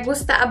 ¿Te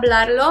gusta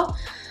hablarlo?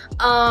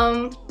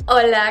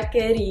 Hola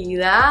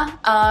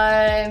querida,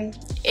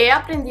 he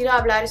aprendido a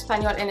hablar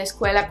español en la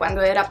escuela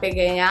cuando era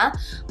pequeña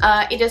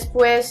y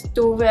después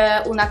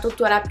tuve una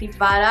tutora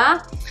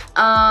privada.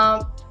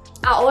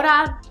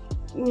 Ahora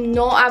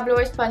no hablo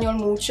español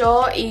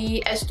mucho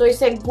y estoy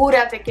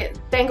segura de que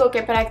tengo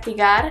que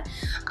practicar,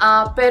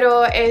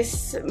 pero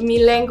es mi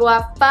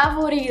lengua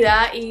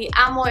favorita y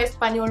amo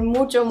español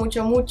mucho,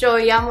 mucho, mucho,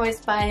 y amo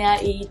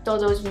España y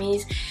todos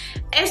mis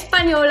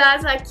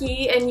españolas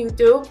aquí en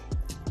YouTube.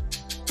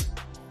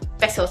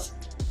 Besos.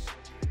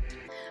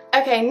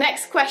 Okay,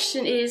 next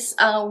question is,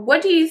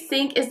 what do you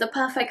think is the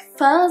perfect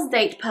first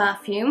date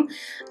perfume?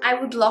 I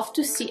would love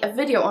to see a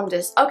video on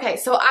this. Okay,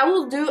 so I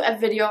will do a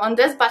video on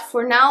this, but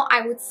for now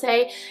I would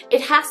say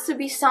it has to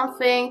be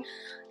something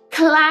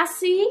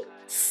classy,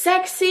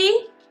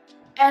 sexy,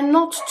 and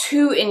not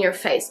too in your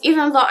face.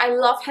 Even though I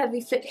love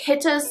heavy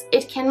hitters,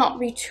 it cannot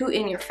be too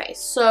in your face.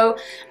 So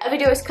a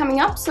video is coming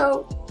up,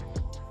 so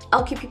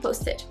I'll keep you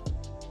posted.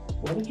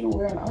 What did you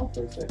wear on our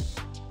first date?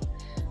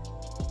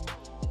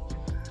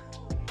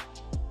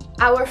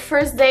 Our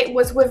first date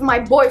was with my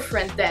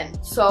boyfriend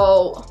then,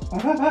 so...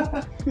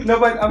 No,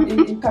 but I'm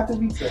in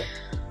Katowice.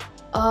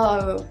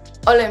 Oh,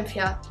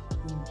 Olympea.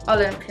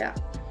 Olympea.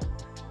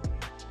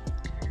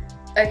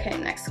 Okay,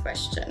 next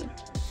question.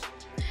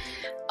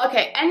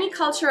 Okay, any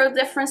cultural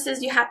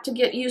differences you had to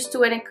get used to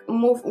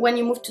when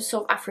you moved to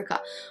South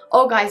Africa?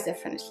 Oh guys,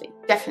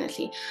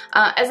 definitely.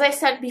 As I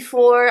said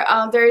before,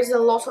 there is a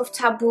lot of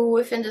taboo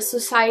within the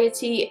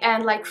society,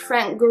 and like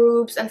friend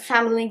groups and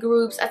family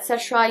groups,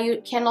 etc.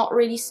 You cannot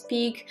really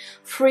speak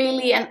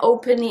freely and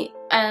openly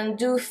and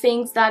do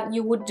things that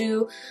you would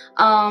do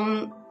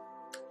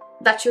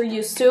that you're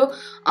used to.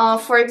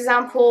 For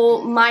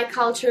example, my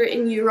culture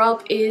in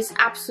Europe is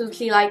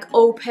absolutely like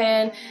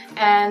open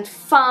and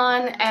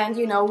fun, and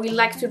you know, we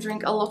like to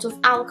drink a lot of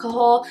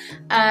alcohol,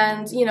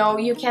 and you know,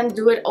 you can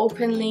do it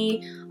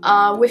openly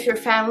with your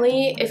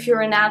family if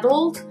you're an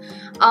adult.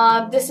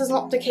 This is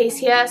not the case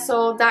here,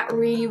 so that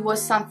really was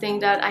something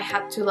that I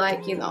had to,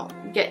 like, you know,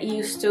 get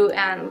used to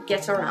and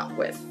get around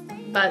with.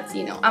 But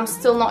you know, I'm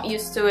still not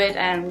used to it,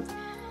 and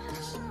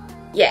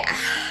yeah,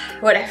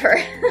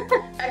 whatever.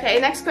 Okay,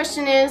 next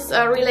question is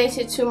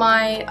related to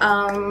my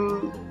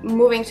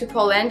moving to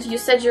Poland. You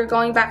said you're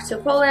going back to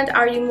Poland.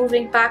 Are you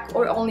moving back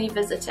or only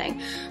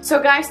visiting?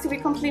 So guys, to be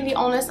completely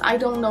honest, I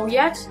don't know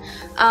yet.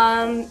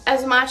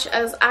 As much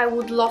as I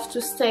would love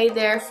to stay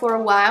there for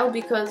a while,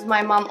 because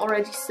my mom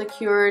already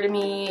secured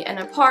me an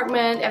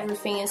apartment,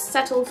 everything is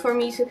settled for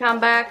me to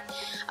come back.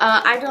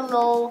 I don't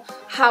know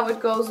how it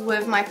goes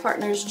with my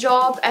partner's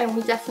job, and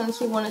we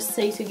definitely want to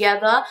stay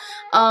together.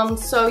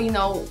 So you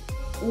know,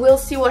 we'll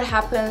see what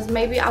happens.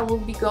 Maybe I will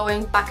be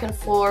going back and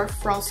forth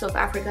from South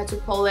Africa to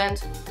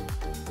Poland.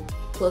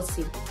 We'll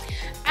see.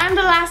 And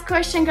the last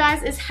question,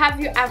 guys, is have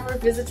you ever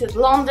visited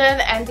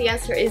London? And the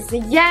answer is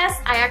yes.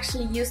 I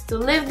actually used to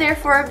live there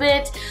for a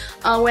bit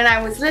when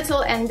I was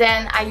little, and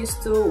then I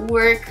used to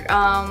work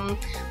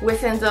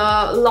within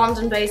the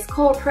London-based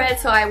corporate,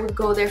 so I would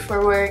go there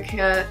for work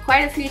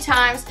quite a few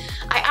times.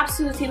 I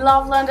absolutely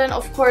love London.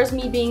 Of course,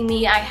 me being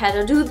me, I had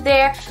a dude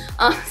there,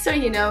 so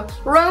you know,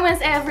 romance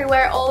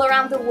everywhere, all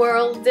around the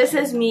world. This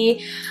is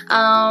me.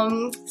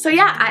 So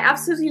yeah, I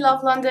absolutely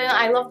love London.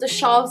 I love the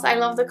shops, I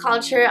love the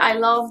culture, I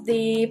love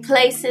the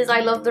places, I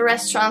love the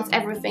restaurants.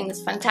 Everything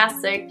is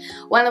fantastic.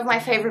 One of my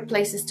favorite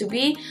places to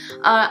be.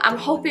 I'm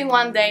hoping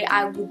one day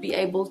I will be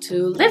able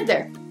to live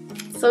there.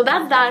 So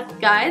that's that,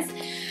 guys.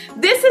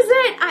 This is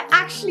it. I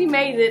actually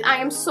made it. I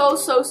am so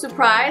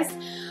surprised.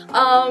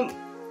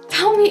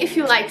 Tell me if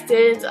you liked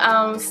it.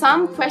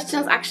 Some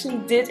questions actually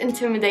did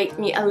intimidate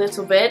me a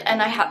little bit,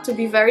 and I had to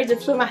be very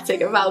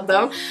diplomatic about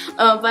them,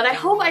 but I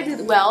hope I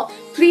did well.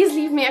 Please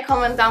leave me a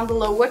comment down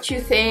below what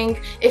you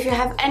think. If you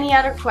have any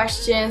other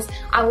questions,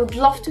 I would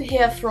love to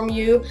hear from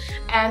you.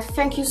 And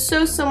thank you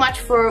so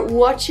much for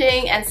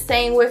watching and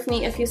staying with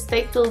me. If you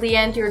stayed till the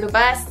end, you're the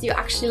best. You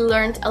actually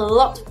learned a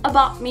lot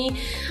about me.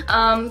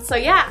 So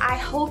yeah, I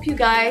hope you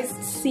guys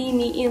see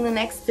me in the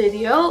next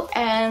video,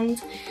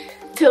 and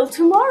till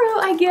tomorrow,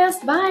 I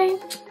guess. Bye!